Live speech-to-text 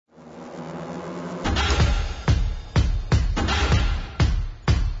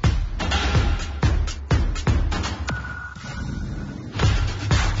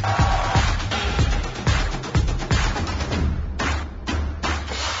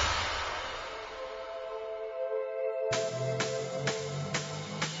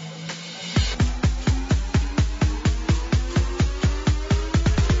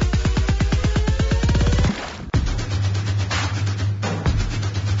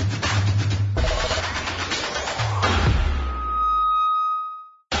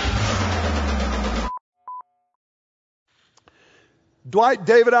Dwight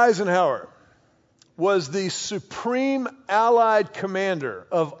David Eisenhower was the supreme Allied commander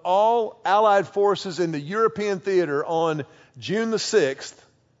of all Allied forces in the European theater on June the 6th,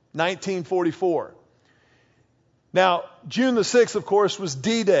 1944. Now, June the 6th, of course, was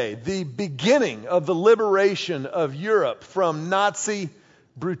D-Day, the beginning of the liberation of Europe from Nazi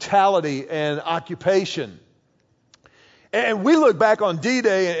brutality and occupation. And we look back on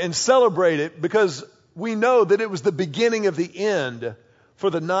D-Day and celebrate it because we know that it was the beginning of the end for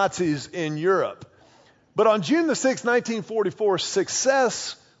the Nazis in Europe. But on June the 6th, 1944,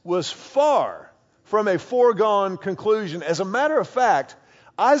 success was far from a foregone conclusion. As a matter of fact,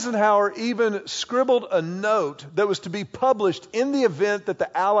 Eisenhower even scribbled a note that was to be published in the event that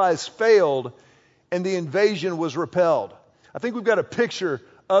the Allies failed and the invasion was repelled. I think we've got a picture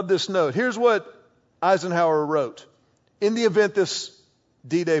of this note. Here's what Eisenhower wrote. In the event this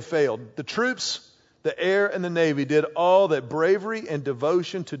D-Day failed, the troops, the air, and the Navy did all that bravery and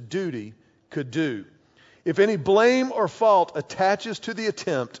devotion to duty could do. If any blame or fault attaches to the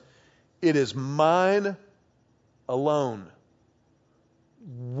attempt, it is mine alone.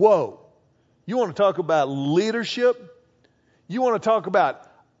 Whoa. You want to talk about leadership? You want to talk about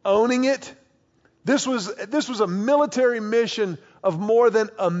owning it? This was a military mission of more than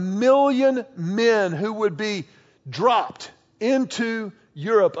 1 million men who would be dropped into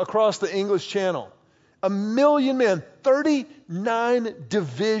Europe across the English Channel. 1 million men, 39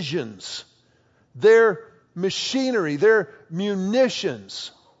 divisions, their machinery, their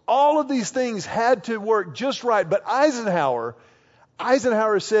munitions, all of these things had to work just right. But Eisenhower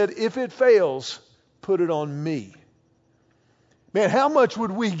said, if it fails, put it on me. Man, how much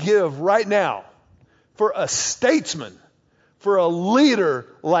would we give right now for a statesman, for a leader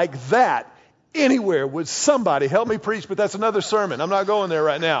like that anywhere? Would somebody help me preach? But that's another sermon. I'm not going there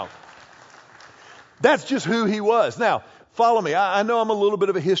right now. That's just who he was. Now, follow me. I know I'm a little bit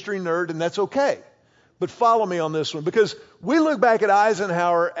of a history nerd, and that's okay. But follow me on this one, because we look back at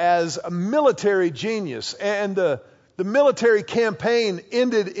Eisenhower as a military genius, and the military campaign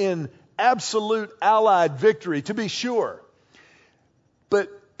ended in absolute Allied victory, to be sure. But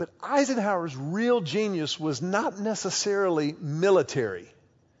Eisenhower's real genius was not necessarily military.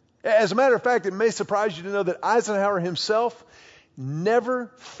 As a matter of fact, it may surprise you to know that Eisenhower himself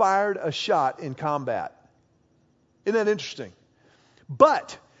never fired a shot in combat. Isn't that interesting?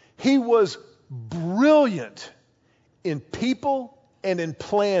 But he was brilliant in people and in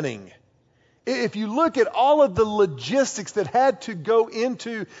planning. If you look at all of the logistics that had to go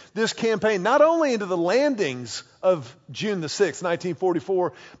into this campaign, not only into the landings of June the 6th,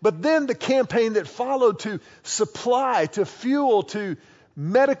 1944, but then the campaign that followed to supply, to fuel, to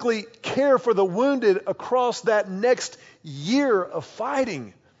medically care for the wounded across that next year of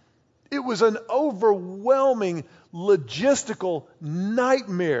fighting. It was an overwhelming logistical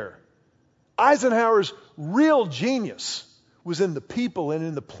nightmare. Eisenhower's real genius was in the people and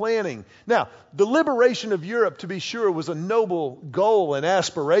in the planning. Now, the liberation of Europe, to be sure, was a noble goal and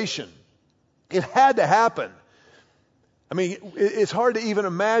aspiration. It had to happen. I mean, it's hard to even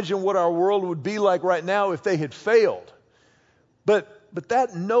imagine what our world would be like right now if they had failed. But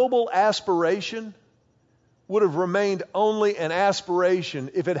that noble aspiration would have remained only an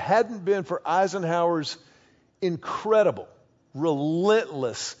aspiration if it hadn't been for Eisenhower's incredible,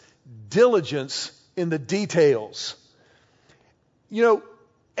 relentless diligence in the details. You know,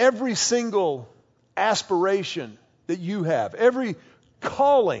 every single aspiration that you have, every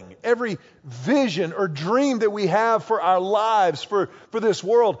calling, every vision or dream that we have for our lives, for this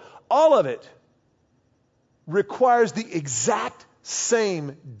world, all of it requires the exact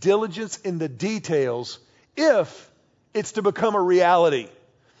same diligence in the details if it's to become a reality.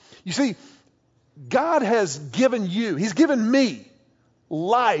 You see, God has given you, He's given me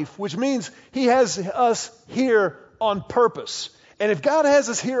life, which means He has us here on purpose. And if God has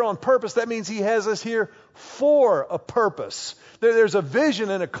us here on purpose, that means He has us here for a purpose. There's a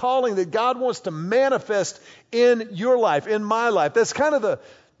vision and a calling that God wants to manifest in your life, in my life. That's kind of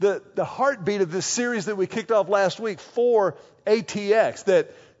the heartbeat of this series that we kicked off last week, 4ATX,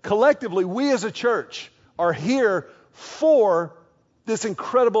 that collectively we as a church are here for this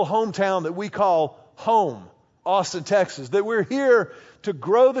incredible hometown that we call home, Austin, Texas, that we're here to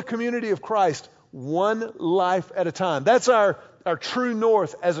grow the community of Christ one life at a time. That's our true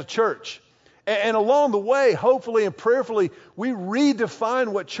north as a church. And along the way, hopefully and prayerfully, we redefine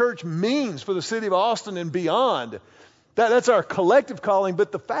what church means for the city of Austin and beyond. That's our collective calling.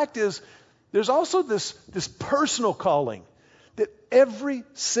 But the fact is, there's also this personal calling that every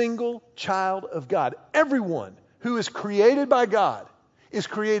single child of God, everyone who is created by God, is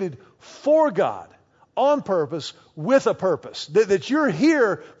created for God, on purpose, with a purpose. That you're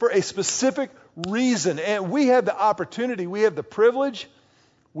here for a specific reason. And we have the opportunity, we have the privilege,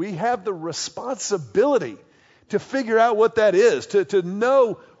 we have the responsibility to figure out what that is, to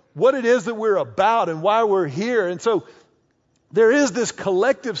know what it is that we're about and why we're here. And so there is this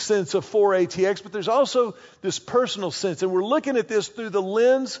collective sense of 4ATX, but there's also this personal sense. And we're looking at this through the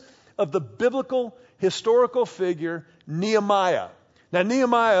lens of the biblical historical figure, Nehemiah. Now,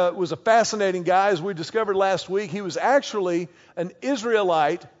 Nehemiah was a fascinating guy, as we discovered last week. He was actually an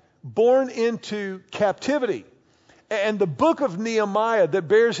Israelite born into captivity. And the book of Nehemiah that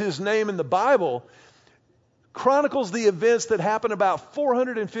bears his name in the Bible chronicles the events that happened about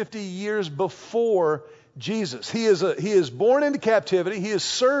 450 years before Jesus. He is born into captivity. He is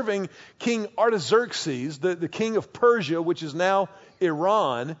serving King Artaxerxes, the king of Persia, which is now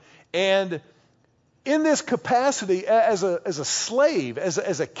Iran. And in this capacity, as a slave,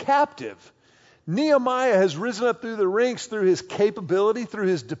 as a captive, Nehemiah has risen up through the ranks through his capability, through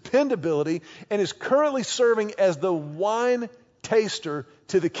his dependability, and is currently serving as the wine taster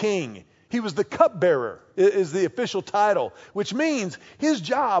to the king. He was the cupbearer, is the official title, which means his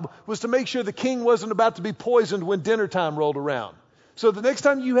job was to make sure the king wasn't about to be poisoned when dinner time rolled around. So the next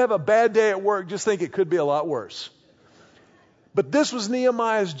time you have a bad day at work, just think it could be a lot worse. But this was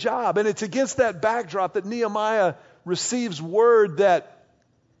Nehemiah's job, and it's against that backdrop that Nehemiah receives word that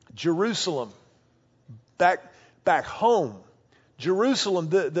Jerusalem, back home, Jerusalem,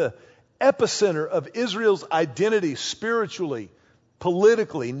 the epicenter of Israel's identity spiritually,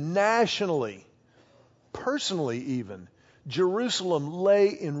 politically, nationally, personally even, Jerusalem lay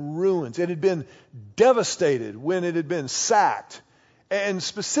in ruins. It had been devastated when it had been sacked. And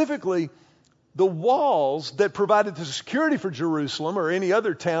specifically, the walls that provided the security for Jerusalem or any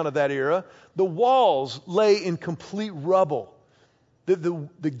other town of that era, the walls lay in complete rubble.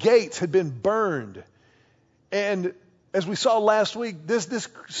 The gates had been burned. And as we saw last week, this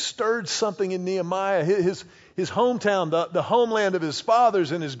stirred something in Nehemiah. His hometown, the homeland of his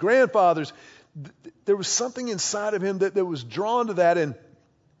fathers and his grandfathers, there was something inside of him that was drawn to that, and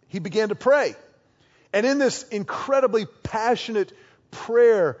he began to pray. And in this incredibly passionate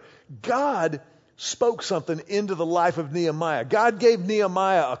prayer, God spoke something into the life of Nehemiah. God gave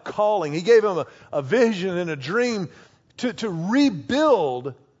Nehemiah a calling. He gave him a vision and a dream to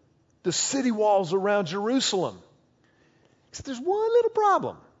rebuild the city walls around Jerusalem. Except there's one little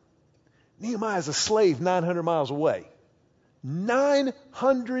problem. Nehemiah is a slave 900 miles away.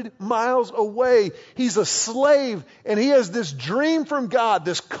 900 miles away. He's a slave, and he has this dream from God,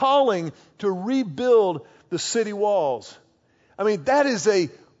 this calling to rebuild the city walls. I mean, that is a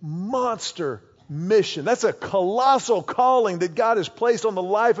monster mission. That's a colossal calling that God has placed on the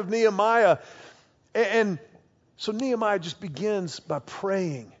life of Nehemiah. And so Nehemiah just begins by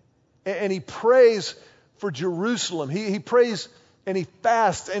praying. And he prays for Jerusalem. He prays and he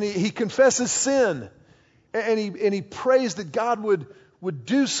fasts and he confesses sin. And he prays that God would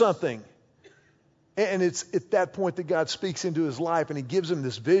do something. And it's at that point that God speaks into his life and he gives him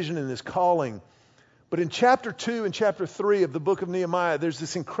this vision and this calling. But in chapter 2 and chapter 3 of the book of Nehemiah, there's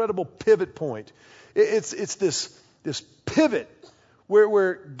this incredible pivot point. It's this pivot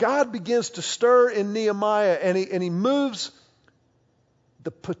where God begins to stir in Nehemiah and he moves the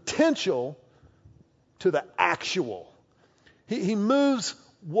potential to the actual. He moves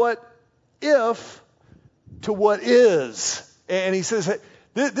what if to what is. And he says, hey,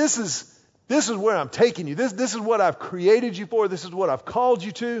 this is where I'm taking you. This is what I've created you for. This is what I've called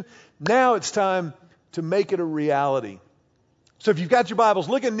you to. Now it's time to make it a reality. So if you've got your Bibles,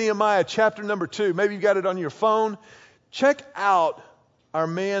 look at Nehemiah chapter number 2. Maybe you've got it on your phone. Check out our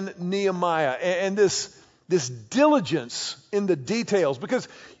man Nehemiah and this diligence in the details. Because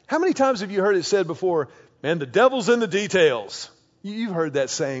how many times have you heard it said before, man, the devil's in the details? You've heard that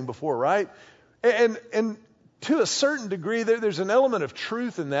saying before, right? And to a certain degree, there's an element of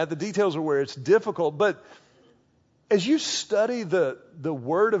truth in that. The details are where it's difficult. But as you study the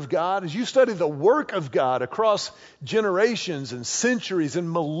Word of God, as you study the work of God across generations and centuries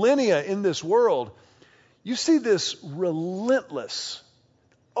and millennia in this world, you see this relentless,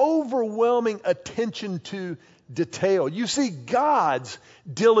 overwhelming attention to detail. You see God's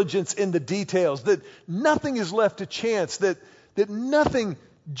diligence in the details, that nothing is left to chance, that nothing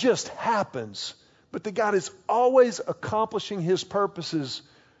just happens, but that God is always accomplishing his purposes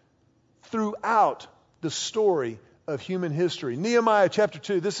throughout the story of human history. Nehemiah chapter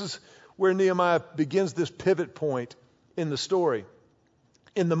 2, this is where Nehemiah begins this pivot point in the story.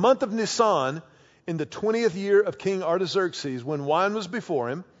 In the month of Nisan, in the 20th year of King Artaxerxes, when wine was before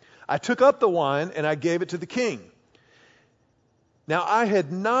him, I took up the wine and I gave it to the king. Now I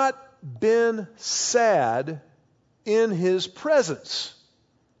had not been sad in his presence.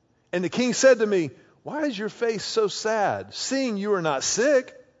 And the king said to me, why is your face so sad, seeing you are not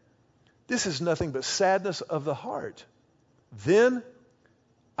sick? This is nothing but sadness of the heart. Then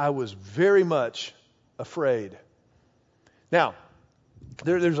I was very much afraid. Now,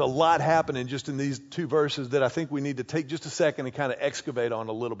 there's a lot happening just in these two verses that I think we need to take just a second and kind of excavate on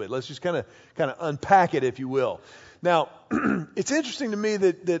a little bit. Let's just kind of unpack it, if you will. Now, it's interesting to me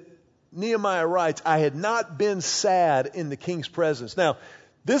that Nehemiah writes, I had not been sad in the king's presence. Now,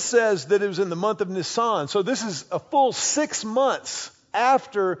 this says that it was in the month of Nisan. So this is a full 6 months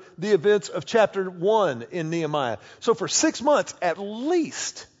after the events of chapter 1 in Nehemiah. So for 6 months, at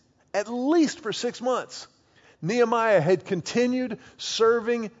least for 6 months, Nehemiah had continued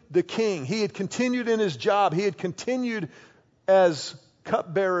serving the king. He had continued in his job. He had continued as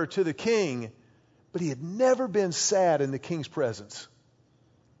cupbearer to the king, but he had never been sad in the king's presence.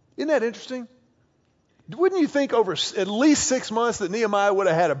 Isn't that interesting? Wouldn't you think over at least 6 months that Nehemiah would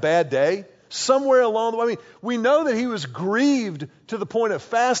have had a bad day? Somewhere along the way. I mean, we know that he was grieved to the point of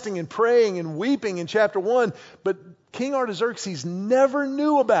fasting and praying and weeping in chapter 1, but King Artaxerxes never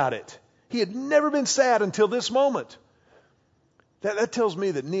knew about it. He had never been sad until this moment. That tells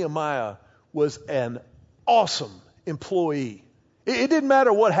me that Nehemiah was an awesome employee. It didn't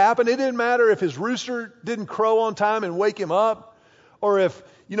matter what happened. It didn't matter if his rooster didn't crow on time and wake him up, or if,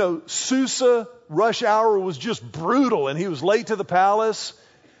 Susa rush hour was just brutal and he was late to the palace.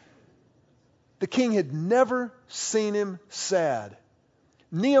 The king had never seen him sad.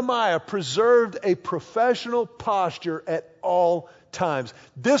 Nehemiah preserved a professional posture at all times.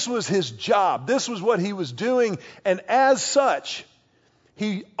 This was his job. This was what he was doing. And as such,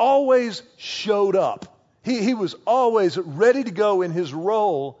 he always showed up. He was always ready to go in his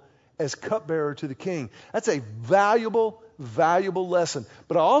role as cupbearer to the king. That's a valuable lesson.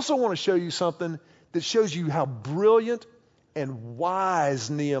 But I also want to show you something that shows you how brilliant and wise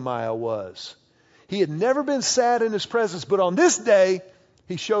Nehemiah was. He had never been sad in his presence, but on this day,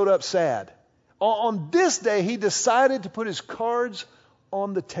 he showed up sad. On this day, he decided to put his cards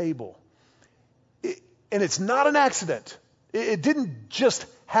on the table. And it's not an accident. It didn't just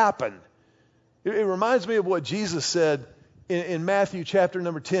happen. It reminds me of what Jesus said in Matthew chapter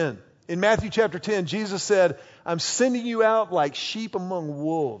number 10. In Matthew chapter 10, Jesus said, I'm sending you out like sheep among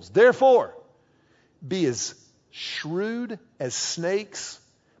wolves. Therefore, be as shrewd as snakes,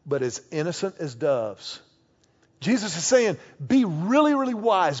 but as innocent as doves. Jesus is saying, be really, really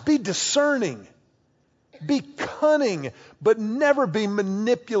wise. Be discerning. Be cunning, but never be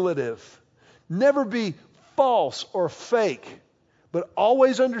manipulative. Never be false or fake, but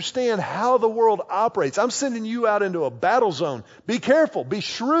always understand how the world operates. I'm sending you out into a battle zone. Be careful, be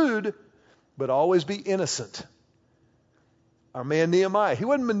shrewd, but always be innocent. Our man Nehemiah, he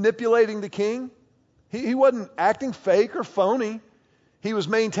wasn't manipulating the king. He wasn't acting fake or phony. He was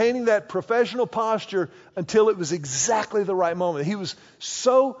maintaining that professional posture until it was exactly the right moment. He was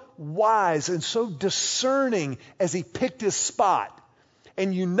so wise and so discerning as he picked his spot.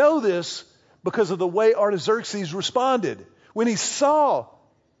 And you know this because of the way Artaxerxes responded. When he saw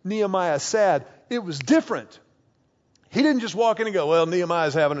Nehemiah sad, it was different. He didn't just walk in and go, well,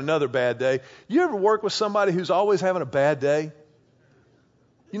 Nehemiah's having another bad day. You ever work with somebody who's always having a bad day?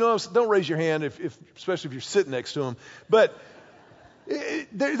 Don't raise your hand, especially if you're sitting next to them. But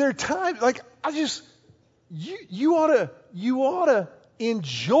there are times, like, you ought to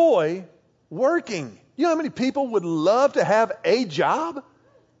enjoy working. You know how many people would love to have a job?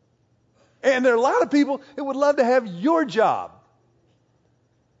 And there are a lot of people that would love to have your job.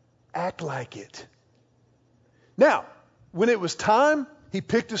 Act like it. Now, when it was time, he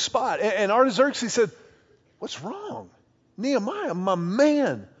picked a spot. And Artaxerxes said, what's wrong? Nehemiah, my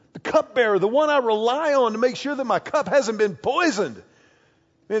man, the cupbearer, the one I rely on to make sure that my cup hasn't been poisoned.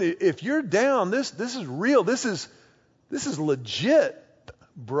 Man, if you're down, this is real. This is legit,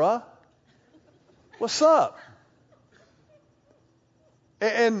 bruh. What's up?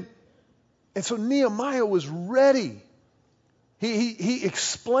 And so Nehemiah was ready. He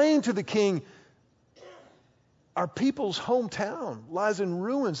explained to the king, our people's hometown lies in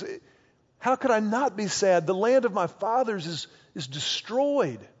ruins. How could I not be sad? The land of my fathers is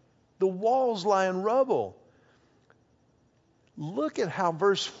destroyed. The walls lie in rubble. Look at how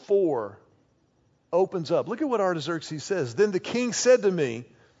verse 4 opens up. Look at what Artaxerxes says. Then the king said to me,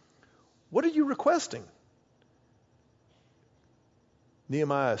 what are you requesting?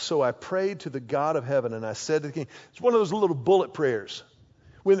 Nehemiah, so I prayed to the God of heaven, and I said to the king, it's one of those little bullet prayers.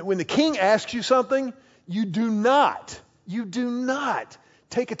 When the king asks you something, you do not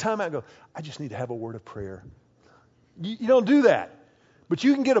take a time out and go, I just need to have a word of prayer. You don't do that. But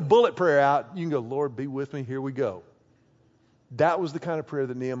you can get a bullet prayer out. You can go, Lord, be with me. Here we go. That was the kind of prayer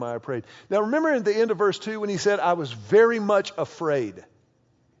that Nehemiah prayed. Now remember at the end of verse 2 when he said, I was very much afraid.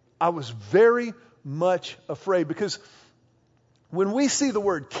 I was very much afraid. Because when we see the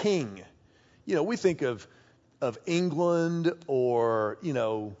word king, we think of England or,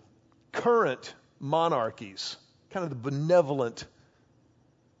 current monarchies, kind of the benevolent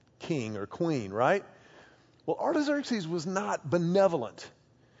king or queen, right? Well, Artaxerxes was not benevolent.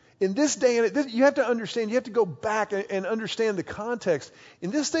 In this day and age, you have to understand, you have to go back and understand the context.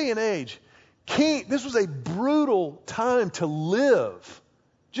 In this day and age, this was a brutal time to live.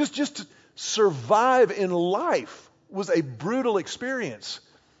 Just to survive in life was a brutal experience.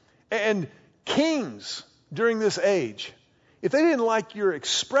 And kings during this age, if they didn't like your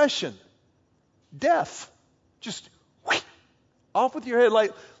expression, death, just off with your head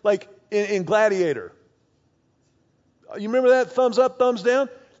like in Gladiator. You remember that? Thumbs up, thumbs down?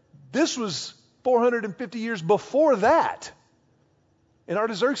 This was 450 years before that. And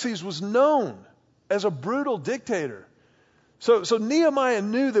Artaxerxes was known as a brutal dictator. So Nehemiah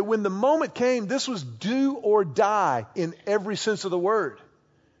knew that when the moment came, this was do or die in every sense of the word.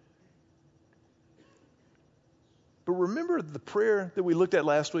 But remember the prayer that we looked at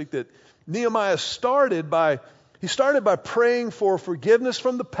last week that Nehemiah started by praying for forgiveness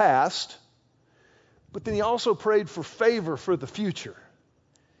from the past, but then he also prayed for favor for the future.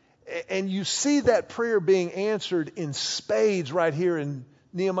 And you see that prayer being answered in spades right here in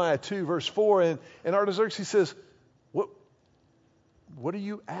Nehemiah 2, verse 4. And Artaxerxes says, What are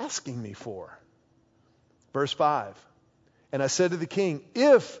you asking me for? Verse 5. And I said to the king,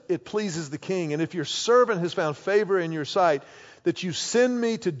 if it pleases the king, and if your servant has found favor in your sight, that you send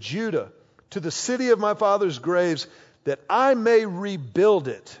me to Judah, to the city of my father's graves, that I may rebuild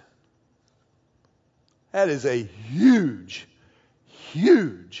it. That is a huge,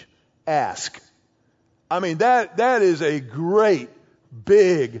 huge ask. I mean, that is a great,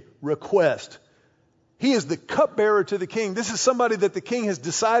 big request. He is the cupbearer to the king. This is somebody that the king has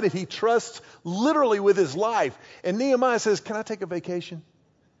decided he trusts literally with his life. And Nehemiah says, can I take a vacation?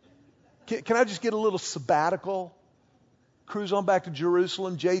 Can I just get a little sabbatical? Cruise on back to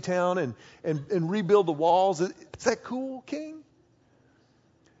Jerusalem, J-Town, and rebuild the walls? Is that cool, king?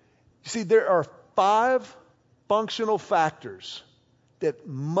 You see, there are 5 functional factors that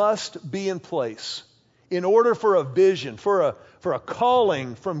must be in place in order for a vision, for a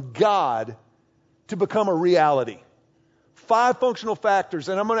calling from God to become a reality. 5 functional factors.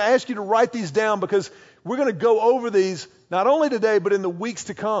 And I'm going to ask you to write these down because we're going to go over these not only today, but in the weeks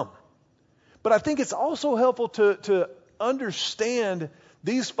to come. But I think it's also helpful to understand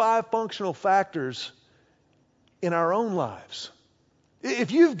these 5 functional factors in our own lives.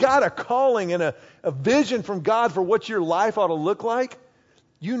 If you've got a calling and a vision from God for what your life ought to look like,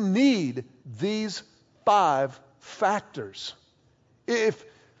 you need these 5 factors.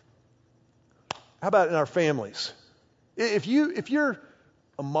 How about in our families? If you're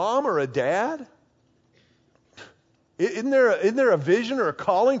a mom or a dad, isn't there a vision or a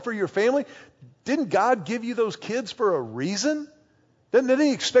calling for your family? Didn't God give you those kids for a reason? Didn't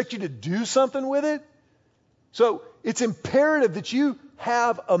He expect you to do something with it? So it's imperative that you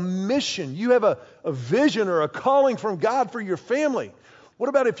have a mission. You have a vision or a calling from God for your family. What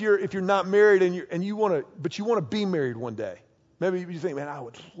about if you're not married and you want to be married one day? Maybe you think, man, I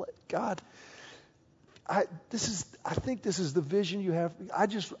would let God. I think this is the vision you have.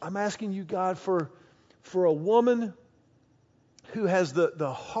 I'm asking you, God, for a woman who has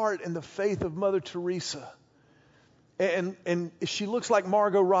the heart and the faith of Mother Teresa. And if she looks like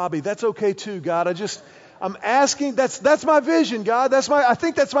Margot Robbie, that's okay too, God. I'm asking, that's my vision, God. I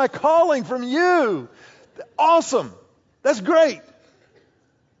think that's my calling from you. Awesome. That's great.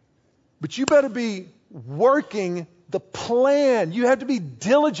 But you better be working the plan. You have to be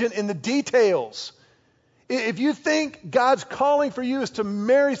diligent in the details. If you think God's calling for you is to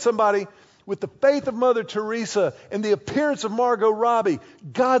marry somebody with the faith of Mother Teresa and the appearance of Margot Robbie,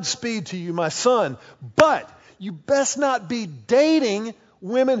 Godspeed to you, my son. But you best not be dating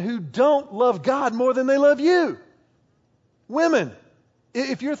women who don't love God more than they love you. Women,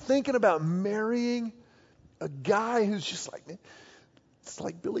 if you're thinking about marrying a guy who's just like, it's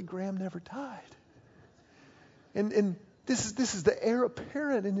like Billy Graham never died. And this is the heir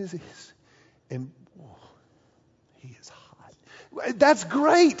apparent in his and oh, he is hot. That's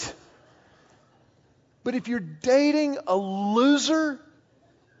great. But if you're dating a loser,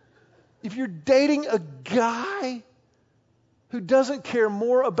 if you're dating a guy who doesn't care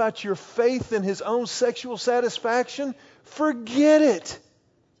more about your faith than his own sexual satisfaction, forget it.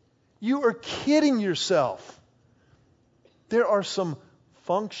 You are kidding yourself. There are some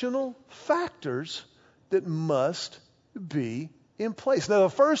functional factors that must be in place. Now, the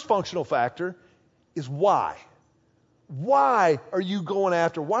first functional factor is why. Why are you going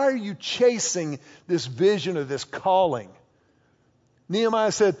after? Why are you chasing this vision or this calling?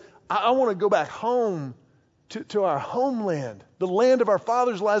 Nehemiah said, I want to go back home to our homeland. The land of our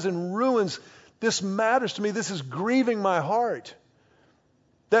fathers lies in ruins. This matters to me. This is grieving my heart.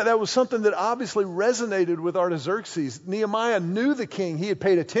 That was something that obviously resonated with Artaxerxes. Nehemiah knew the king. He had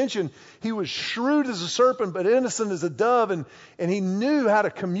paid attention. He was shrewd as a serpent, but innocent as a dove. And he knew how to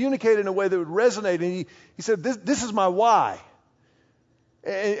communicate in a way that would resonate. And he said, this is my why.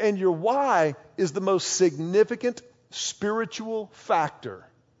 And your why is the most significant spiritual factor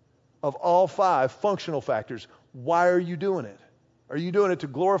of all 5 functional factors. Why are you doing it? Are you doing it to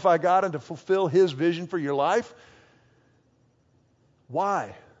glorify God and to fulfill His vision for your life?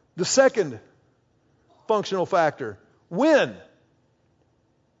 Why? The second functional factor, when?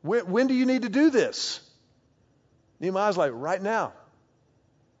 When do you need to do this? Nehemiah's like, right now.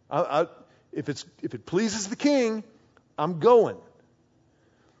 If it pleases the king, I'm going.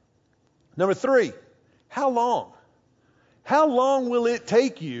 Number 3, how long? How long will it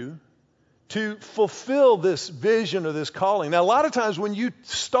take you to fulfill this vision or this calling? Now, a lot of times when you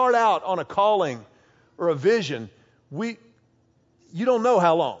start out on a calling or a vision, you don't know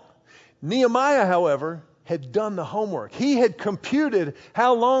how long. Nehemiah, however, had done the homework. He had computed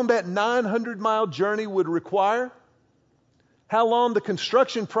how long that 900-mile journey would require, how long the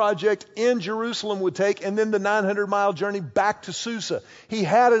construction project in Jerusalem would take, and then the 900-mile journey back to Susa. He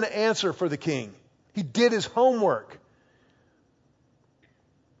had an answer for the king. He did his homework.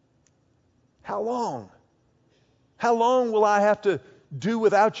 How long? How long will I have to do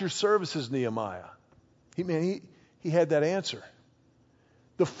without your services, Nehemiah? He had that answer.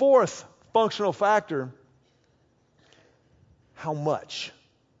 The fourth functional factor, how much?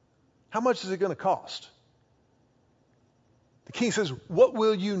 How much is it going to cost? The king says, what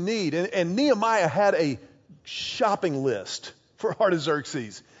will you need? And Nehemiah had a shopping list for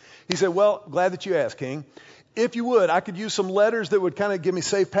Artaxerxes. He said, well, glad that you asked, king. If you would, I could use some letters that would kind of give me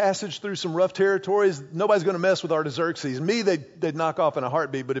safe passage through some rough territories. Nobody's going to mess with Artaxerxes. Me, they'd knock off in a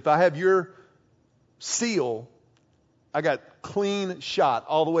heartbeat. But if I have your seal, I got clean shot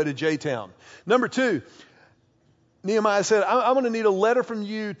all the way to J-Town. Number 2, Nehemiah said, I'm going to need a letter from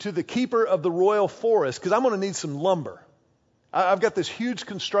you to the keeper of the royal forest because I'm going to need some lumber. I've got this huge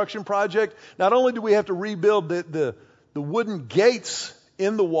construction project. Not only do we have to rebuild the wooden gates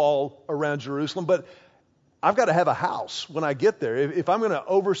in the wall around Jerusalem, but I've got to have a house when I get there. If I'm going to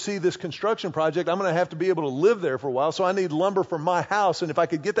oversee this construction project, I'm going to have to be able to live there for a while. So I need lumber for my house. And if I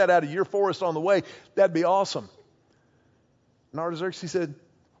could get that out of your forest on the way, that'd be awesome. And Artaxerxes said,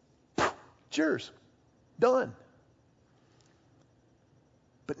 it's yours. Done.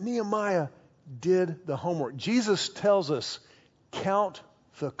 But Nehemiah did the homework. Jesus tells us, count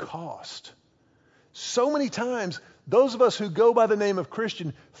the cost. So many times, those of us who go by the name of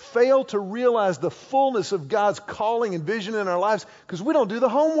Christian fail to realize the fullness of God's calling and vision in our lives because we don't do the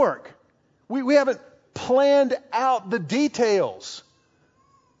homework. We haven't planned out the details.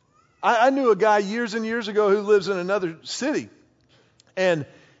 I knew a guy years and years ago who lives in another city. And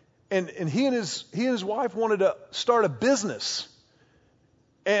he and his wife wanted to start a business.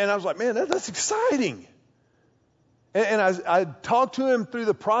 And I was like, man, that's exciting. And I talked to him through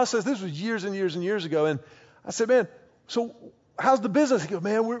the process. This was years and years and years ago. And I said, man, so how's the business? He goes,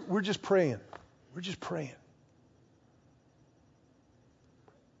 man, we're just praying. We're just praying.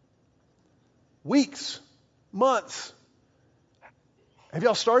 Weeks, months. Have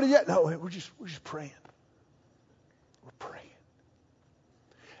y'all started yet? No, we're just praying. We're praying.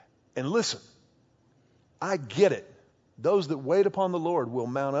 And listen, I get it. Those that wait upon the Lord will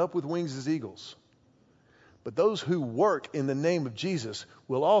mount up with wings as eagles. But those who work in the name of Jesus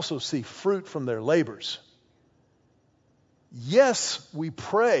will also see fruit from their labors. Yes, we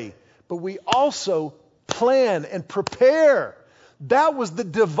pray, but we also plan and prepare. That was the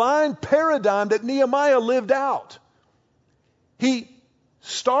divine paradigm that Nehemiah lived out. He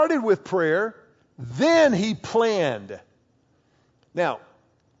started with prayer, then he planned. Now,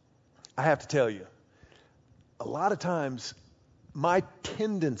 I have to tell you, a lot of times my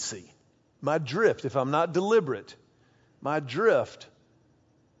tendency, my drift, if I'm not deliberate, my drift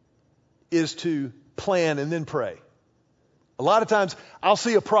is to plan and then pray. A lot of times I'll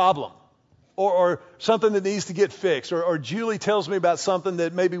see a problem or something that needs to get fixed, or Julie tells me about something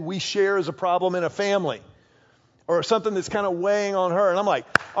that maybe we share as a problem in a family, or something that's kind of weighing on her. And I'm like,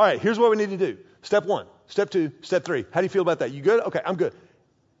 all right, here's what we need to do. Step 1, step 2, step 3. How do you feel about that? You good? Okay, I'm good.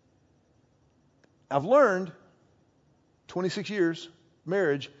 I've learned 26 years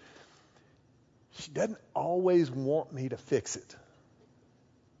marriage, she doesn't always want me to fix it.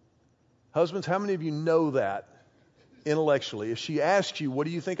 Husbands, how many of you know that intellectually? If she asks you, what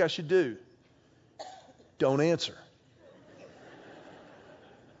do you think I should do? Don't answer.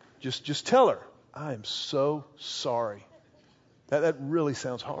 Just tell her, I am so sorry. That really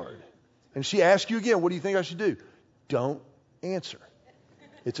sounds hard. And she asks you again, what do you think I should do? Don't answer.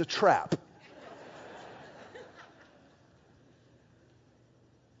 It's a trap.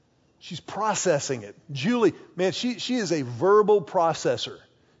 She's processing it. Julie, man, she is a verbal processor.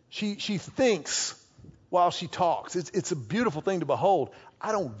 She thinks while she talks. It's a beautiful thing to behold.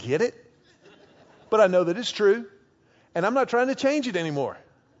 I don't get it, but I know that it's true, and I'm not trying to change it anymore.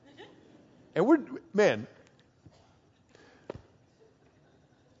 And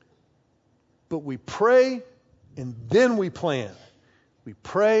but we pray and then we plan. We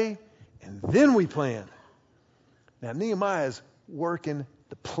pray and then we plan. Now Nehemiah is working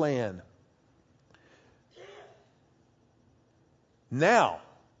the plan. Now,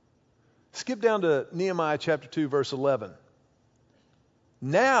 skip down to Nehemiah chapter 2, verse 11.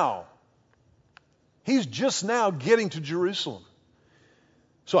 Now, he's just now getting to Jerusalem.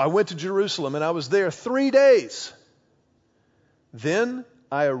 So I went to Jerusalem and I was there 3 days. Then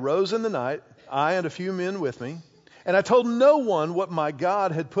I arose in the night, I and a few men with me, and I told no one what my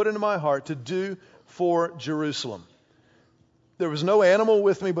God had put into my heart to do for Jerusalem. There was no animal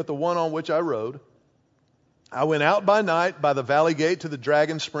with me but the one on which I rode. I went out by night by the valley gate to the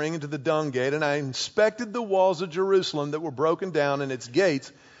dragon spring and to the dung gate, and I inspected the walls of Jerusalem that were broken down and its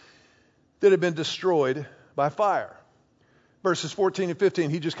gates that had been destroyed by fire. Verses 14 and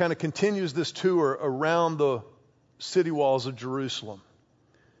 15, he just kind of continues this tour around the city walls of Jerusalem.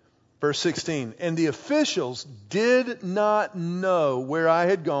 Verse 16, and the officials did not know where I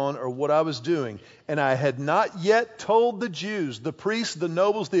had gone or what I was doing, and I had not yet told the Jews, the priests, the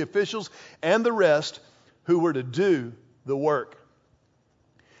nobles, the officials, and the rest who were to do the work.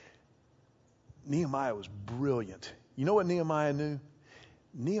 Nehemiah was brilliant. You know what Nehemiah knew?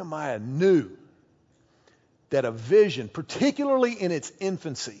 Nehemiah knew that a vision, particularly in its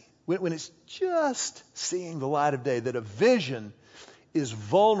infancy, when it's just seeing the light of day, that a vision is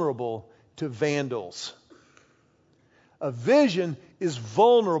vulnerable to vandals. A vision is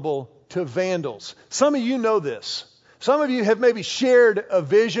vulnerable to vandals. Some of you know this. Some of you have maybe shared a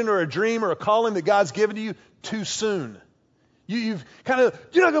vision or a dream or a calling that God's given to you too soon. You've kind of,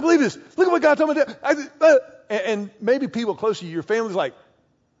 you're not going to believe this. Look at what God told me to do. And maybe people close to you, your family's like,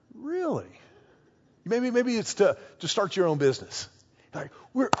 really? Maybe it's to start your own business. Like,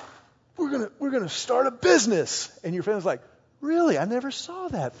 we're gonna start a business. And your family's like, really? I never saw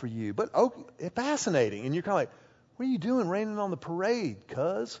that for you. But fascinating. And you're kind of like, what are you doing raining on the parade,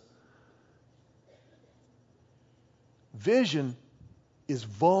 cuz? Vision is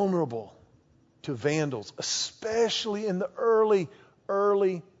vulnerable to vandals, especially in the early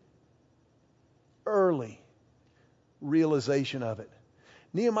realization of it.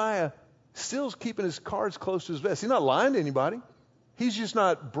 Nehemiah still is keeping his cards close to his vest. He's not lying to anybody. He's just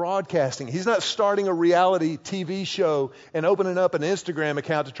not broadcasting. He's not starting a reality TV show and opening up an Instagram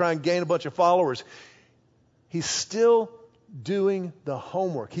account to try and gain a bunch of followers. He's still doing the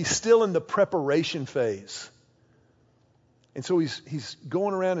homework. He's still in the preparation phase. And so he's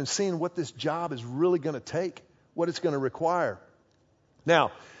going around and seeing what this job is really going to take, what it's going to require.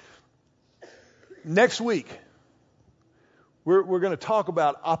 Now, next week, we're going to talk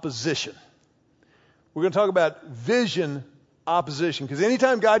about opposition. We're going to talk about vision opposition. Because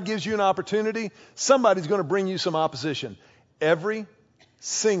anytime God gives you an opportunity, somebody's going to bring you some opposition. Every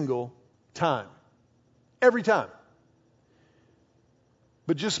single time. Every time.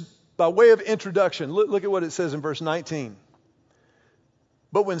 But just by way of introduction, look at what it says in verse 19.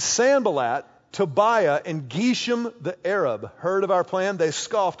 But when Sanballat, Tobiah, and Geshem the Arab heard of our plan, they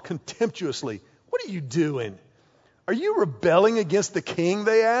scoffed contemptuously. What are you doing? Are you rebelling against the king,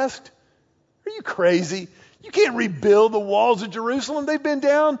 they asked? Are you crazy? You can't rebuild the walls of Jerusalem. They've been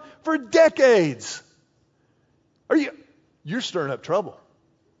down for decades. You're stirring up trouble.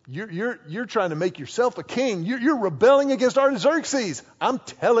 You're trying to make yourself a king. You're rebelling against Artaxerxes. I'm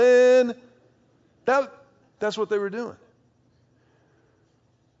telling. That's what they were doing.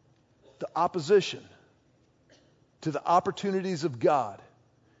 The opposition to the opportunities of God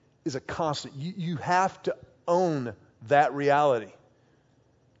is a constant. You have to own that reality.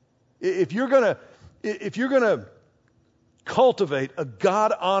 If you're gonna cultivate a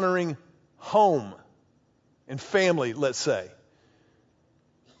God-honoring home and family, let's say,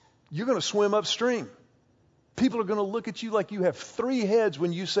 you're going to swim upstream. People are going to look at you like you have three heads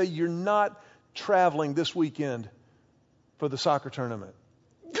when you say you're not traveling this weekend for the soccer tournament.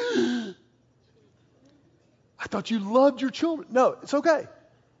 I thought you loved your children. No, it's okay.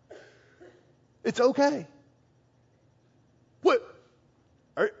 It's okay. What?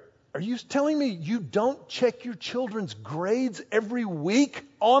 Are you telling me you don't check your children's grades every week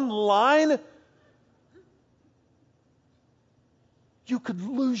online? You could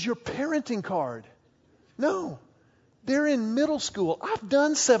lose your parenting card. No. They're in middle school. I've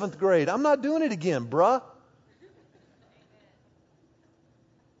done 7th grade. I'm not doing it again, bruh.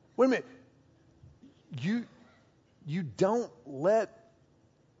 Wait a minute. You don't let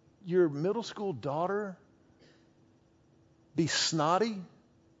your middle school daughter be snotty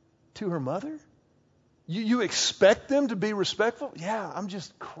to her mother? You expect them to be respectful? Yeah, I'm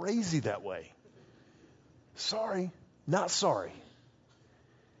just crazy that way. Sorry, not sorry.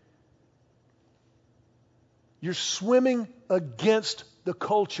 You're swimming against the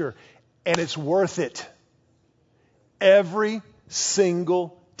culture, and it's worth it. Every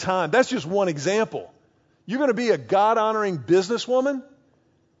single time. That's just one example. You're going to be a God-honoring businesswoman.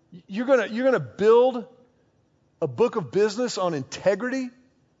 You're going to build a book of business on integrity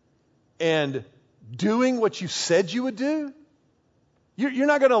and doing what you said you would do. You're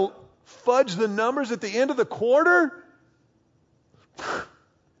not going to fudge the numbers at the end of the quarter.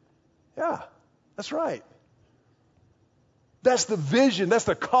 Yeah, that's right. That's the vision, that's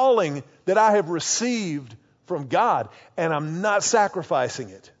the calling that I have received from God, and I'm not sacrificing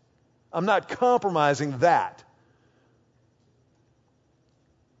it. I'm not compromising that.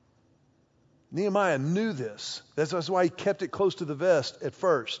 Nehemiah knew this. That's why he kept it close to the vest at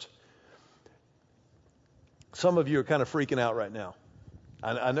first. Some of you are kind of freaking out right now.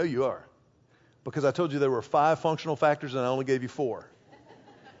 I know you are. Because I told you there were 5 functional factors and I only gave you 4.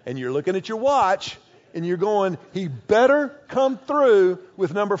 And you're looking at your watch and you're going, he better come through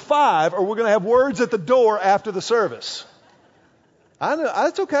with number 5 or we're going to have words at the door after the service. I know,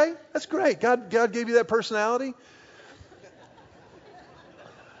 that's okay. That's great. God gave you that personality.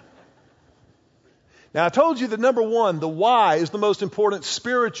 Now, I told you that number 1, the why, is the most important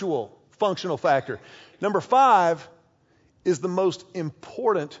spiritual functional factor. Number 5 is the most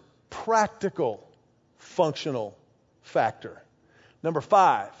important practical functional factor. Number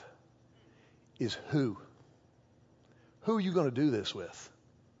 5 is who. Who are you going to do this with?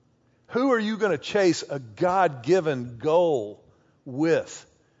 Who are you going to chase a God-given goal with?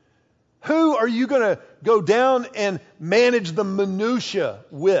 Who are you going to go down and manage the minutia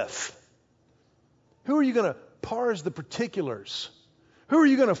with? Who are you going to parse the particulars? Who are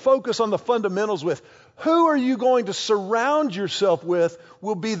you going to focus on the fundamentals with? Who are you going to surround yourself with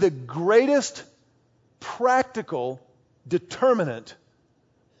will be the greatest practical determinant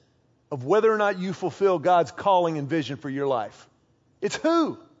of whether or not you fulfill God's calling and vision for your life. It's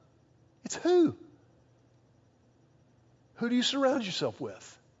who. It's who. Who do you surround yourself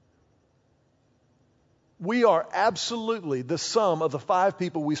with? We are absolutely the sum of the 5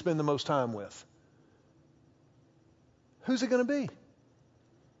 people we spend the most time with. Who's it going to be?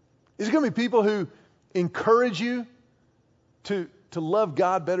 Is it going to be people who encourage you to love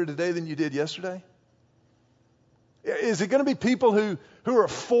God better today than you did yesterday? Is it going to be people who are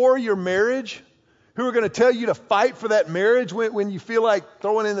for your marriage, who are going to tell you to fight for that marriage when you feel like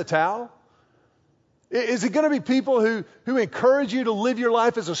throwing in the towel? Is it going to be people who encourage you to live your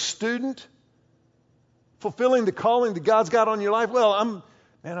life as a student, fulfilling the calling that God's got on your life? Well,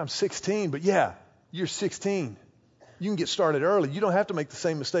 I'm 16, but yeah, you're 16. You can get started early. You don't have to make the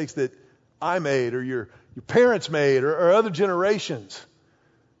same mistakes that I made or your parents made or other generations.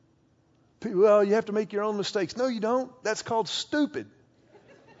 Well, you have to make your own mistakes. No, you don't. That's called stupid.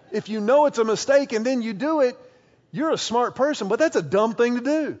 If you know it's a mistake and then you do it, you're a smart person, but that's a dumb thing to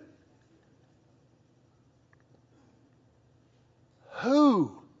do.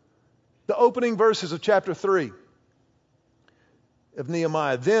 Who? The opening verses of chapter 3 of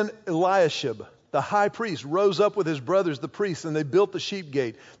Nehemiah. Then Eliashib, the high priest, rose up with his brothers, the priests, and they built the sheep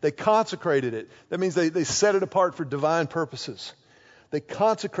gate. They consecrated it. That means they set it apart for divine purposes. They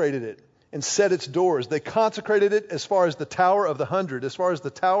consecrated it and set its doors. They consecrated it as far as the Tower of the 100, as far as the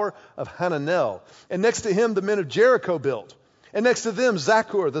Tower of Hananel. And next to him, the men of Jericho built. And next to them,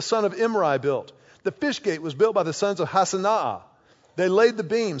 Zaccur, the son of Imri, built. The fish gate was built by the sons of Hassenaah. They laid the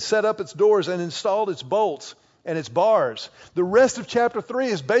beams, set up its doors, and installed its bolts and its bars. The rest of chapter 3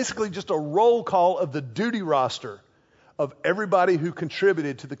 is basically just a roll call of the duty roster of everybody who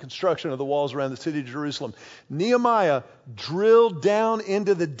contributed to the construction of the walls around the city of Jerusalem. Nehemiah drilled down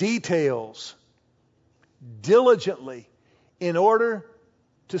into the details diligently in order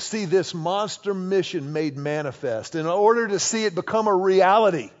to see this monster mission made manifest, in order to see it become a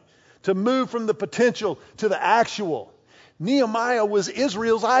reality, to move from the potential to the actual. Nehemiah was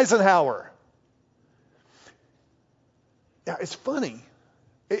Israel's Eisenhower. Now, it's funny.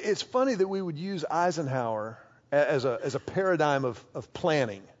 It's funny that we would use Eisenhower as a paradigm of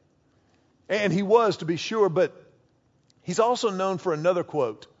planning. And he was, to be sure, but he's also known for another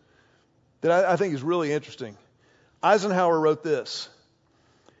quote that I think is really interesting. Eisenhower wrote this: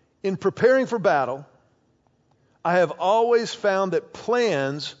 "In preparing for battle, I have always found that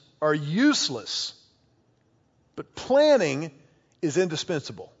plans are useless, but planning is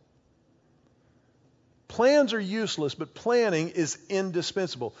indispensable." Plans are useless, but planning is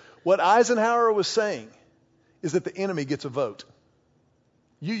indispensable. What Eisenhower was saying is that the enemy gets a vote.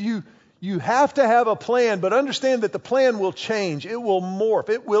 You have to have a plan, but understand that the plan will change. It will morph.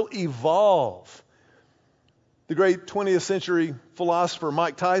 It will evolve. The great 20th century philosopher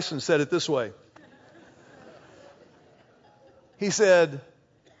Mike Tyson said it this way. He said,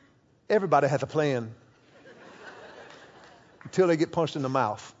 "Everybody has a plan until they get punched in the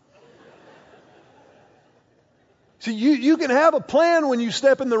mouth." See, you can have a plan when you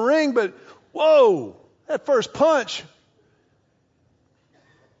step in the ring, but whoa, that first punch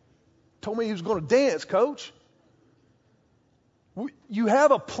told me he was going to dance, coach. You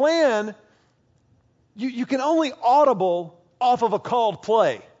have a plan. You can only audible off of a called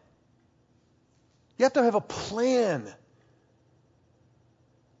play. You have to have a plan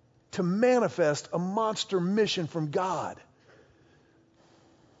to manifest a monster mission from God.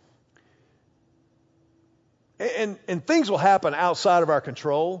 And things will happen outside of our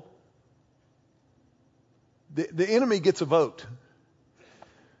control. The enemy gets a vote.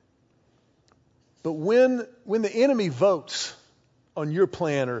 But when the enemy votes on your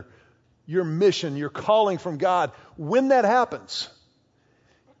plan or your mission, your calling from God, when that happens,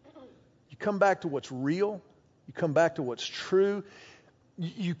 you come back to what's real. You come back to what's true.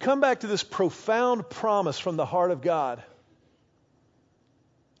 You come back to this profound promise from the heart of God.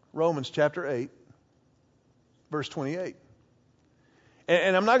 Romans chapter 8, verse 28.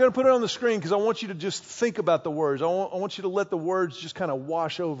 And I'm not going to put it on the screen because I want you to just think about the words. I want you to let the words just kind of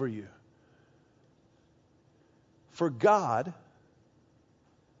wash over you. For God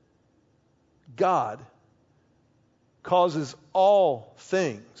causes all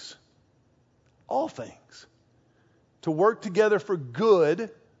things, to work together for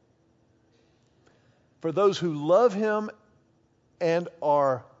good for those who love Him and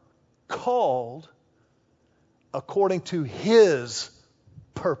are called according to His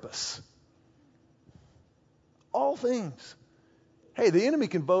purpose. All things. Hey, the enemy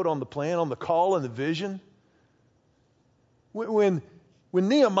can vote on the plan, on the call and the vision. When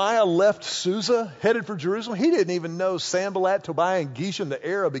Nehemiah left Susa, headed for Jerusalem, he didn't even know Sanballat, Tobiah, and Geshem the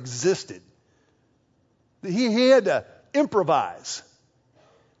Arab existed. He had to improvise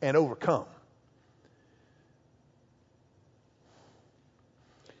and overcome.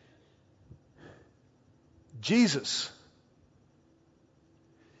 Jesus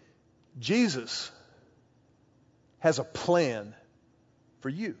has a plan for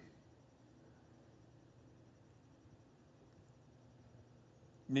you.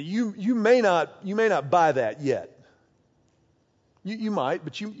 Now, you may not buy that yet. You might,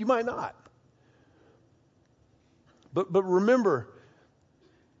 but you might not. But remember,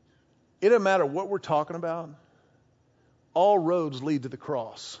 it doesn't matter what we're talking about. All roads lead to the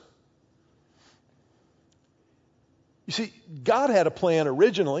cross. You see, God had a plan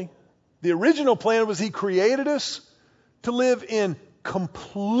originally. The original plan was He created us to live in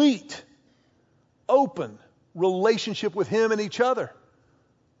complete, open relationship with Him and each other.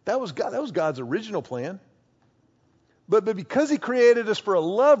 That was God. That was God's original plan. But because He created us for a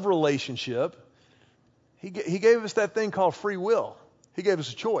love relationship, He gave us that thing called free will. He gave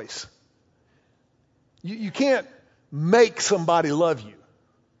us a choice. You can't make somebody love you.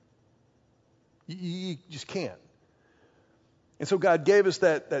 You just can't. And so God gave us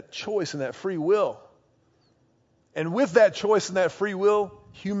that choice and that free will. And with that choice and that free will,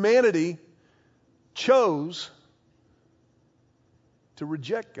 humanity chose to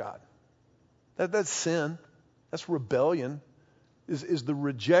reject God. That's sin. That's rebellion. Is the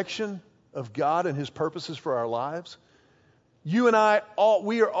rejection of God and His purposes for our lives. You and I,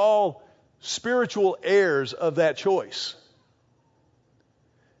 we are all spiritual heirs of that choice.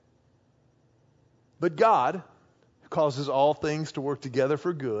 But God causes all things to work together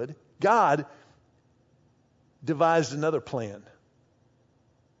for good. God devised another plan.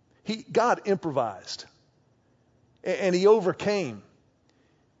 God improvised. And He overcame.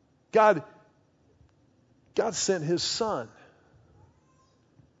 God sent His Son.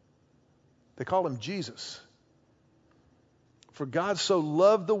 They call Him Jesus. For God so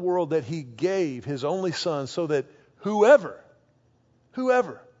loved the world that He gave His only Son so that whoever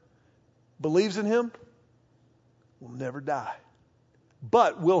believes in him will never die,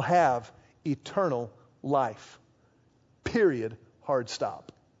 but will have eternal life. Period. Hard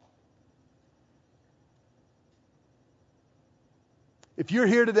stop. If you're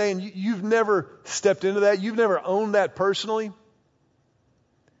here today and you've never stepped into that, you've never owned that personally,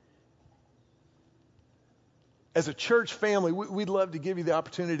 as a church family, we'd love to give you the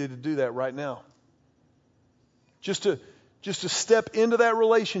opportunity to do that right now. Just to step into that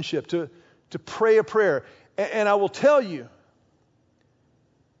relationship, to pray a prayer. And I will tell you,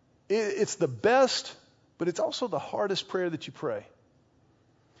 it's the best, but it's also the hardest prayer that you pray.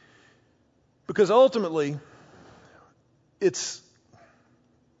 Because ultimately,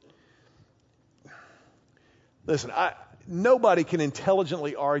 nobody can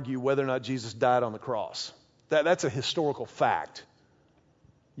intelligently argue whether or not Jesus died on the cross. That's a historical fact.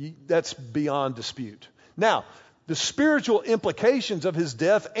 That's beyond dispute. Now, the spiritual implications of his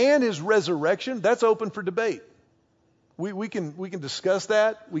death and his resurrection, that's open for debate. We can discuss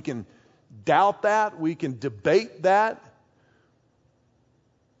that. We can doubt that. We can debate that.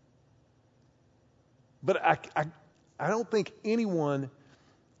 But I don't think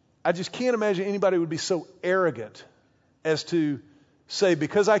I just can't imagine anybody would be so arrogant as to say,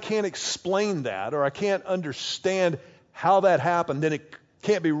 because I can't explain that or I can't understand how that happened, then it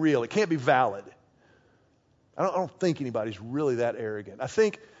can't be real. It can't be valid. I don't think anybody's really that arrogant. I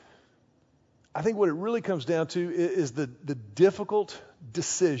think what it really comes down to is the difficult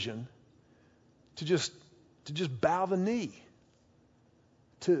decision to just bow the knee,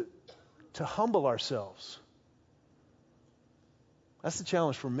 to humble ourselves. That's the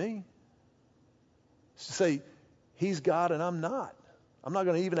challenge for me. It's to say, he's God and I'm not. I'm not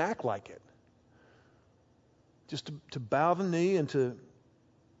going to even act like it. Just to bow the knee and to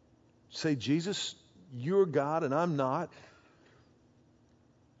say, Jesus, you're God and I'm not.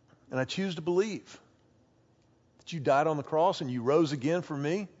 And I choose to believe that you died on the cross and you rose again for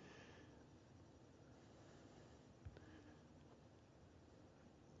me.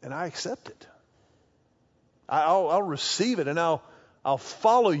 And I accept it. I'll receive it and I'll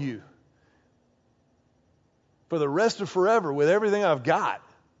follow you for the rest of forever with everything I've got.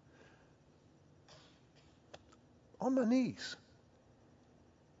 On my knees.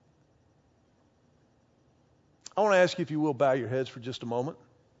 I want to ask you, if you will, bow your heads for just a moment.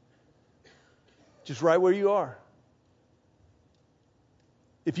 Just right where you are.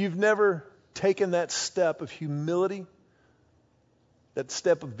 If you've never taken that step of humility, that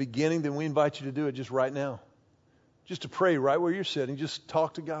step of beginning, then we invite you to do it just right now. Just to pray right where you're sitting. Just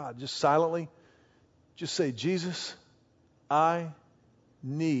talk to God. Just silently. Just say, Jesus, I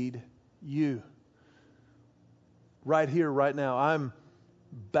need you. Right here, right now. I'm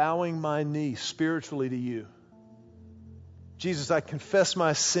bowing my knee spiritually to you. Jesus, I confess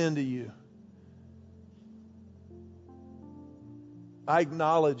my sin to you. I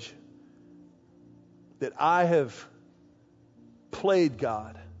acknowledge that I have played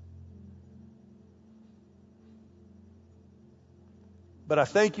God. But I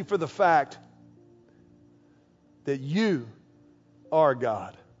thank you for the fact that you are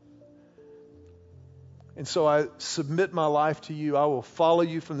God. And so I submit my life to you. I will follow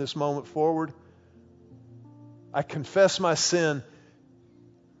you from this moment forward. I confess my sin.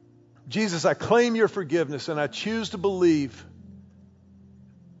 Jesus, I claim your forgiveness and I choose to believe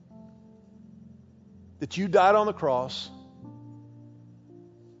that you died on the cross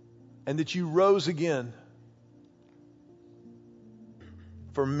and that you rose again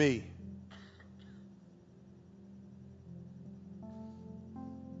for me.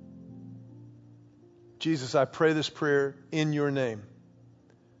 Jesus, I pray this prayer in your name.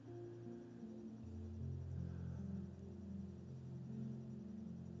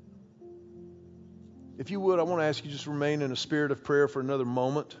 If you would, I want to ask you just remain in a spirit of prayer for another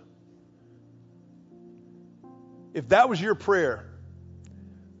moment. If that was your prayer,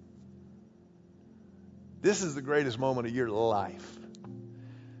 this is the greatest moment of your life.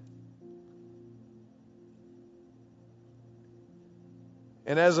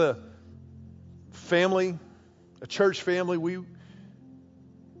 And as a family, a church family, we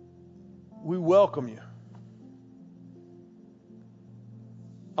welcome you.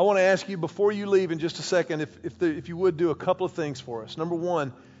 I want to ask you before you leave in just a second if you would do a couple of things for us. Number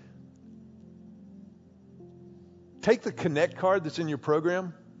one, take the Connect card that's in your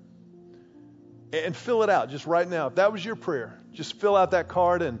program and fill it out just right now. If that was your prayer, just fill out that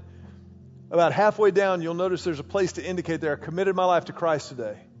card, and about halfway down you'll notice there's a place to indicate there, I committed my life to Christ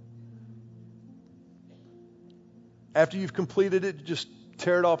today. After you've completed it, just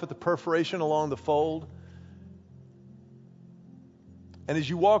tear it off at the perforation along the fold. And as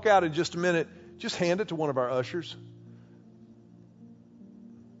you walk out in just a minute, just hand it to one of our ushers.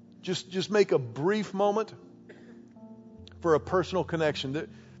 Just make a brief moment for a personal connection.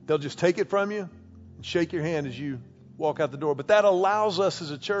 They'll just take it from you and shake your hand as you walk out the door. But that allows us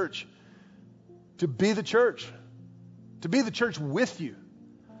as a church to be the church with you.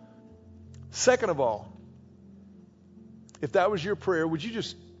 Second of all, if that was your prayer, would you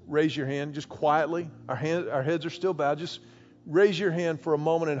just raise your hand just quietly? Our heads are still bowed. Just raise your hand for a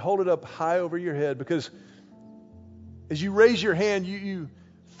moment and hold it up high over your head, because as you raise your hand, you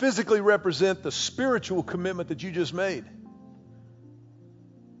physically represent the spiritual commitment that you just made.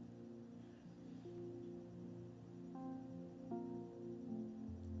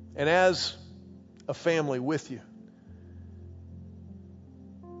 And as a family with you,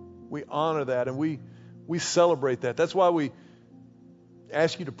 we honor that and we celebrate that. That's why we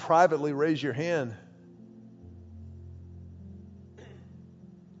ask you to privately raise your hand.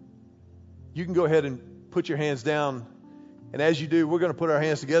 You can go ahead and put your hands down. And as you do, we're going to put our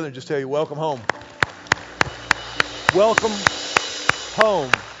hands together and just tell you, welcome home. Welcome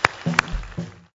home.